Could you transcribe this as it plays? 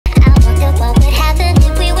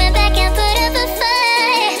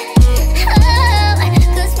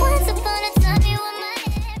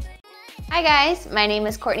Hi guys, my name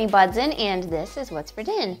is Courtney Budzyn and this is What's for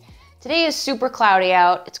Din. Today is super cloudy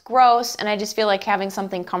out, it's gross, and I just feel like having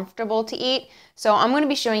something comfortable to eat. So I'm going to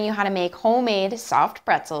be showing you how to make homemade soft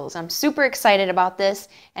pretzels. I'm super excited about this,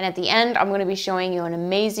 and at the end I'm going to be showing you an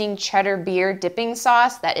amazing cheddar beer dipping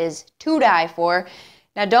sauce that is to die for.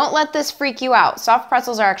 Now don't let this freak you out. Soft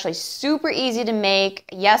pretzels are actually super easy to make.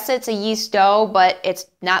 Yes, it's a yeast dough, but it's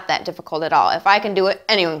not that difficult at all. If I can do it,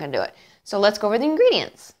 anyone can do it. So let's go over the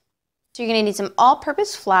ingredients. So you're going to need some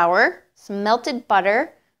all-purpose flour, some melted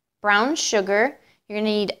butter, brown sugar. You're going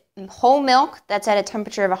to need whole milk that's at a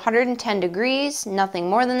temperature of 110 degrees, nothing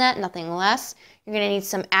more than that, nothing less. You're going to need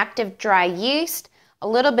some active dry yeast, a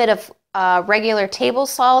little bit of regular table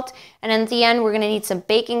salt, and then at the end we're going to need some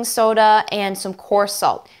baking soda and some coarse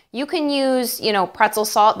salt. You can use, pretzel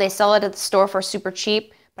salt. They sell it at the store for super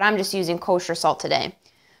cheap, but I'm just using kosher salt today.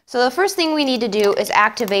 So the first thing we need to do is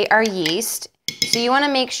activate our yeast. So you want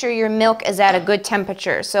to make sure your milk is at a good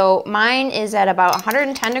temperature. So mine is at about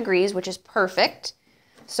 110 degrees, which is perfect.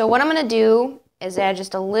 So what I'm going to do is add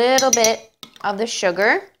just a little bit of the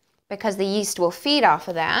sugar because the yeast will feed off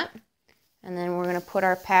of that. And then we're going to put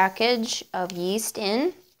our package of yeast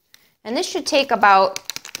in. And this should take about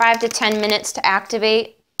 5 to 10 minutes to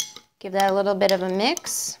activate. Give that a little bit of a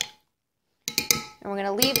mix. And we're going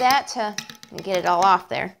to leave that to get it all off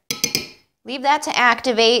there. Leave that to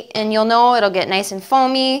activate, and you'll know it'll get nice and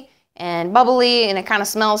foamy and bubbly, and it kind of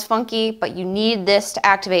smells funky, but you need this to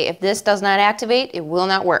activate. If this does not activate, it will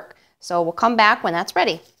not work. So we'll come back when that's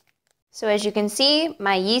ready. So as you can see,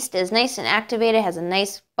 my yeast is nice and activated, has a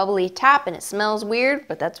nice bubbly top, and it smells weird,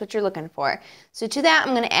 but that's what you're looking for. So to that,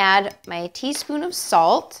 I'm going to add my teaspoon of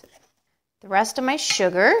salt, the rest of my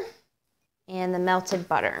sugar, and the melted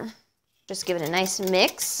butter. Just give it a nice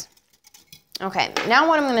mix. Okay, now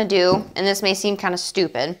what I'm going to do, and this may seem kind of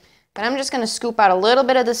stupid, but I'm just going to scoop out a little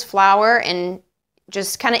bit of this flour and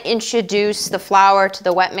just kind of introduce the flour to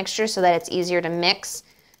the wet mixture so that it's easier to mix.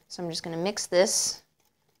 So I'm just going to mix this.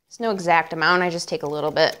 It's no exact amount, I just take a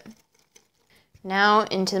little bit. Now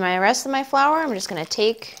into my rest of my flour, I'm just going to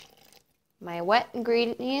take my wet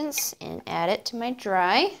ingredients and add it to my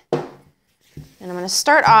dry. And I'm going to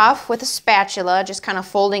start off with a spatula, just kind of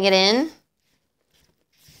folding it in.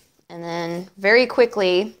 And then very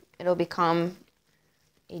quickly, it'll become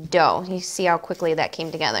a dough. You see how quickly that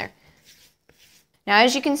came together. Now,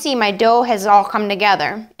 as you can see, my dough has all come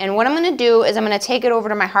together. And what I'm going to do is I'm going to take it over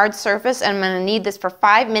to my hard surface, and I'm going to knead this for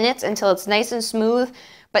 5 minutes until it's nice and smooth,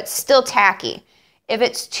 but still tacky. If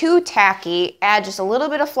it's too tacky, add just a little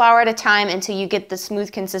bit of flour at a time until you get the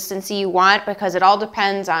smooth consistency you want, because it all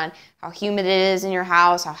depends on how humid it is in your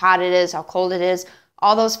house, how hot it is, how cold it is.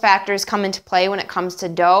 All those factors come into play when it comes to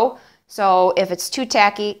dough. So if it's too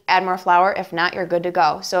tacky, add more flour. If not, you're good to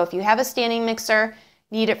go. So if you have a standing mixer,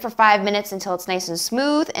 knead it for 5 minutes until it's nice and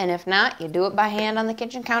smooth. And if not, you do it by hand on the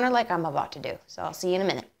kitchen counter like I'm about to do. So I'll see you in a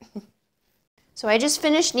minute. So I just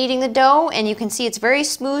finished kneading the dough, and you can see it's very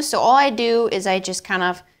smooth. So all I do is I just kind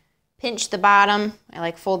of pinch the bottom. I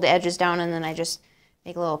fold the edges down, and then I just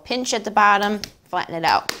make a little pinch at the bottom, flatten it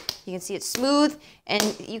out. You can see it's smooth,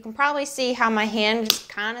 and you can probably see how my hand just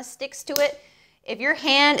kind of sticks to it.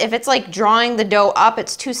 If it's like drawing the dough up,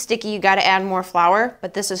 it's too sticky, you got to add more flour,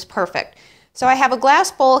 but this is perfect. So I have a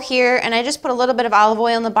glass bowl here, and I just put a little bit of olive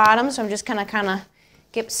oil on the bottom, so I'm just going to kind of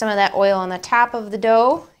get some of that oil on the top of the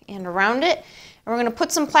dough and around it. And we're going to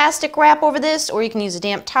put some plastic wrap over this, or you can use a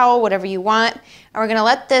damp towel, whatever you want. And we're going to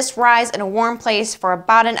let this rise in a warm place for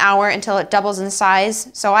about an hour until it doubles in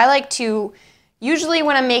size. So I like to, usually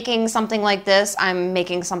when I'm making something like this, I'm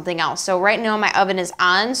making something else. So right now my oven is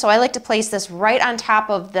on, so I like to place this right on top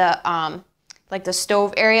of the the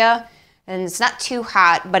stove area. And it's not too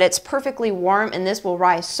hot, but it's perfectly warm, and this will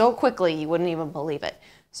rise so quickly you wouldn't even believe it.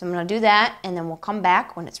 So I'm going to do that, and then we'll come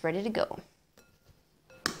back when it's ready to go.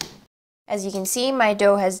 As you can see, my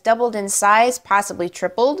dough has doubled in size, possibly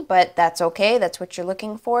tripled, but that's okay. That's what you're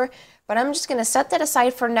looking for. But I'm just going to set that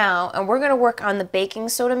aside for now, and we're going to work on the baking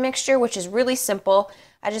soda mixture, which is really simple.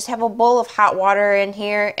 I just have a bowl of hot water in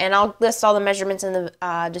here, and I'll list all the measurements in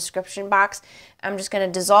the description box. I'm just going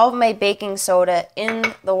to dissolve my baking soda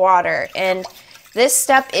in the water, and this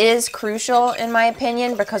step is crucial in my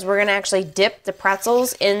opinion because we're going to actually dip the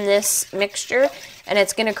pretzels in this mixture, and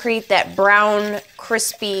it's going to create that brown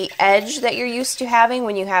crispy edge that you're used to having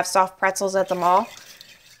when you have soft pretzels at the mall.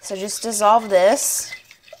 So just dissolve this.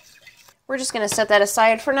 We're just going to set that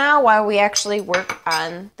aside for now while we actually work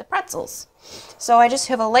on the pretzels. So I just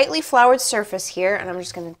have a lightly floured surface here, and I'm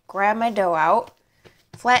just going to grab my dough out,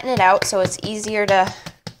 flatten it out so it's easier to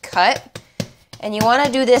cut. And you want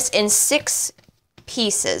to do this in 6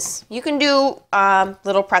 pieces. You can do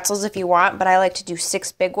little pretzels if you want, but I like to do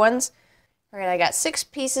 6 big ones. All right, I got 6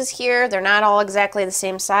 pieces here. They're not all exactly the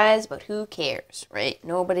same size, but who cares, right?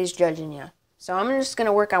 Nobody's judging you. So I'm just going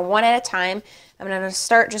to work on one at a time. I'm going to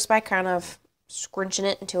start just by kind of scrunching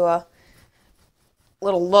it into a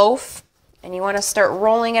little loaf. And you want to start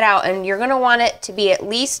rolling it out. And you're going to want it to be at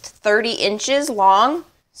least 30 inches long.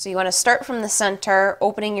 So you want to start from the center,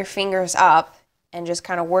 opening your fingers up, and just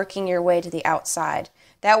kind of working your way to the outside.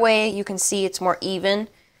 That way you can see it's more even.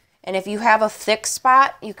 And if you have a thick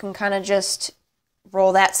spot, you can kind of just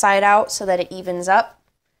roll that side out so that it evens up.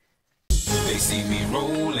 They see me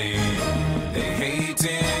rolling, they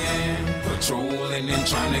hating, patrolling and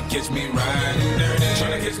trying to catch me riding dirty,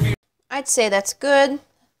 trying to catch me. I'd say that's good.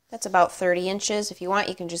 That's about 30 inches. If you want,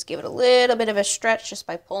 you can just give it a little bit of a stretch just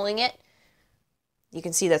by pulling it. You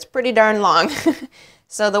can see that's pretty darn long.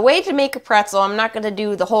 So the way to make a pretzel, I'm not going to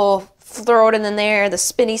do the whole throw it in there, the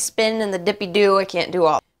spinny spin and the dippy do. I can't do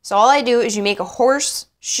all. So all I do is you make a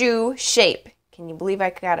horseshoe shape. Can you believe I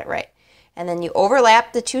got it right? And then you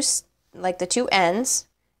overlap the two, like the two ends.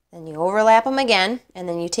 Then you overlap them again. And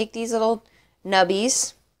then you take these little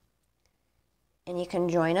nubbies and you can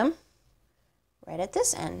join them right at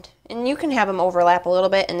this end. And you can have them overlap a little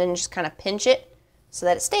bit and then just kind of pinch it so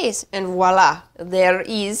that it stays. And voila, there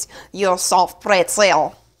is your soft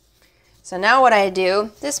pretzel. So now what I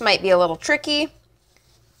do, this might be a little tricky,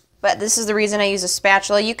 but this is the reason I use a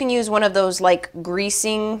spatula. You can use one of those like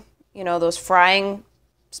greasing, you know, those frying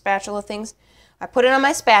spatula things. I put it on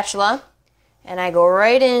my spatula and I go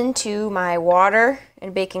right into my water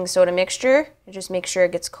and baking soda mixture. And just make sure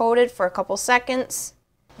it gets coated for a couple seconds.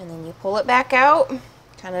 And then you pull it back out,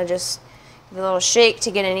 kind of just give it a little shake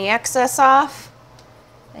to get any excess off.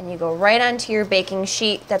 And you go right onto your baking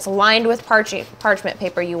sheet that's lined with parchment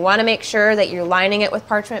paper. You want to make sure that you're lining it with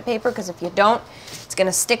parchment paper because if you don't, it's going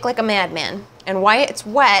to stick like a madman. And while it's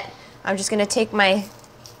wet, I'm just going to take my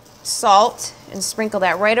salt and sprinkle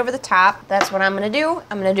that right over the top. That's what I'm going to do.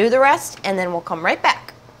 I'm going to do the rest and then we'll come right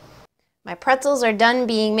back. My pretzels are done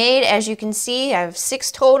being made. As you can see, I have 6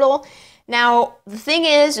 total. Now, the thing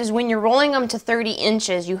is when you're rolling them to 30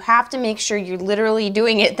 inches, you have to make sure you're literally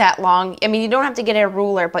doing it that long. I mean, you don't have to get a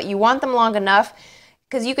ruler, but you want them long enough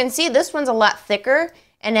because you can see this one's a lot thicker,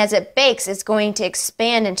 and as it bakes, it's going to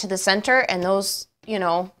expand into the center, and those, you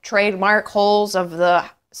know, trademark holes of the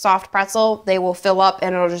soft pretzel, they will fill up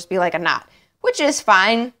and it'll just be like a knot, which is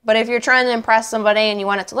fine, but if you're trying to impress somebody and you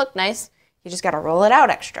want it to look nice, you just got to roll it out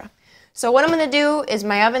extra. So what I'm going to do is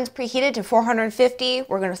my oven's preheated to 450.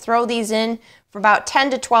 We're going to throw these in for about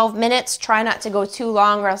 10 to 12 minutes. Try not to go too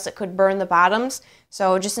long or else it could burn the bottoms.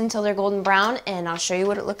 So just until they're golden brown, and I'll show you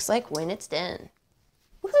what it looks like when it's done.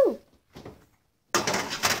 Woohoo!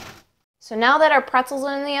 So now that our pretzels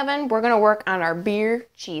are in the oven, we're going to work on our beer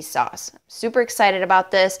cheese sauce. I'm super excited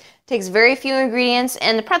about this. It takes very few ingredients,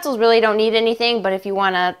 and the pretzels really don't need anything, but if you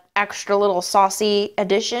want an extra little saucy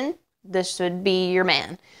addition, this would be your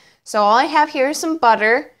man. So all I have here is some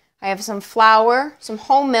butter, I have some flour, some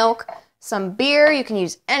whole milk, some beer, you can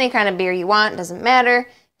use any kind of beer you want, doesn't matter,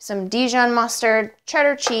 some Dijon mustard,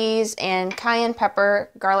 cheddar cheese, and cayenne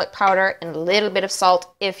pepper, garlic powder, and a little bit of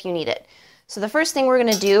salt if you need it. So the first thing we're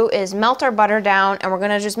going to do is melt our butter down, and we're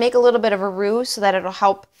going to just make a little bit of a roux so that it'll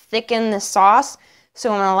help thicken the sauce.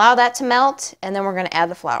 So I'm going to allow that to melt, and then we're going to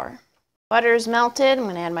add the flour. Butter is melted, I'm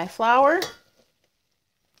going to add my flour.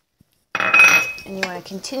 And you want to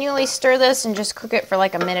continually stir this and just cook it for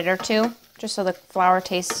like a minute or two, just so the flour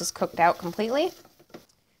taste is cooked out completely.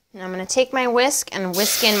 And I'm going to take my whisk and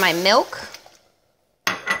whisk in my milk.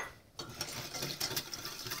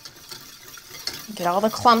 Get all the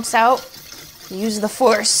clumps out. Use the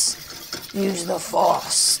force. Use the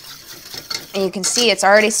force. And you can see it's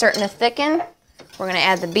already starting to thicken. We're going to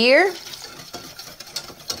add the beer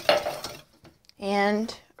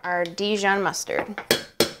and our Dijon mustard.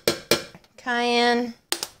 Cayenne.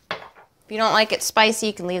 If you don't like it spicy,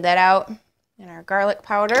 you can leave that out. And our garlic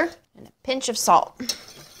powder and a pinch of salt.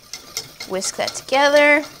 Whisk that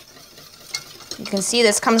together. You can see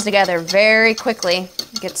this comes together very quickly.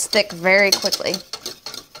 It gets thick very quickly.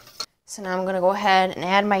 So now I'm going to go ahead and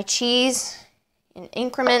add my cheese in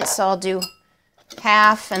increments. So I'll do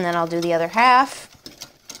half and then I'll do the other half.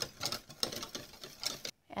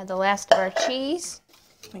 Add the last of our cheese.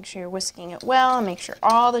 Make sure you're whisking it well and make sure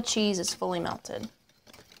all the cheese is fully melted.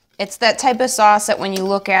 It's that type of sauce that when you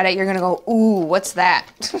look at it, you're going to go, ooh, what's that?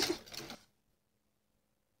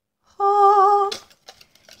 Oh,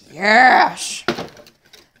 yes.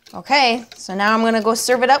 Okay, so now I'm going to go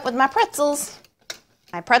serve it up with my pretzels.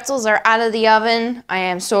 My pretzels are out of the oven. I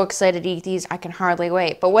am so excited to eat these, I can hardly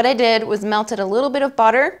wait. But what I did was melted a little bit of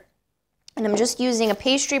butter, and I'm just using a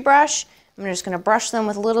pastry brush. I'm just gonna brush them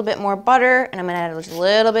with a little bit more butter, and I'm gonna add just a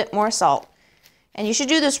little bit more salt. And you should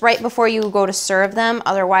do this right before you go to serve them,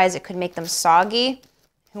 otherwise it could make them soggy.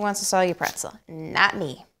 Who wants a soggy pretzel? Not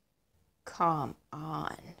me. Come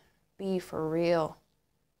on, be for real.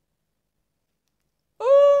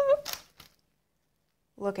 Ooh.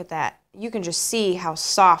 Look at that. You can just see how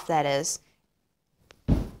soft that is.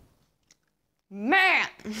 Man!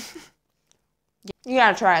 You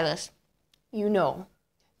gotta try this. You know,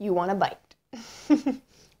 you want a bite.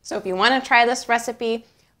 So if you want to try this recipe,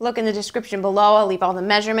 look in the description below. I'll leave all the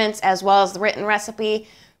measurements as well as the written recipe.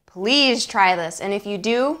 Please try this. And if you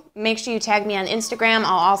do, make sure you tag me on Instagram.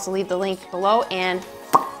 I'll also leave the link below and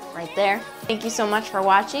right there. Thank you so much for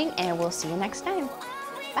watching, and we'll see you next time.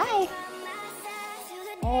 Bye.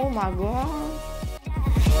 Oh my God.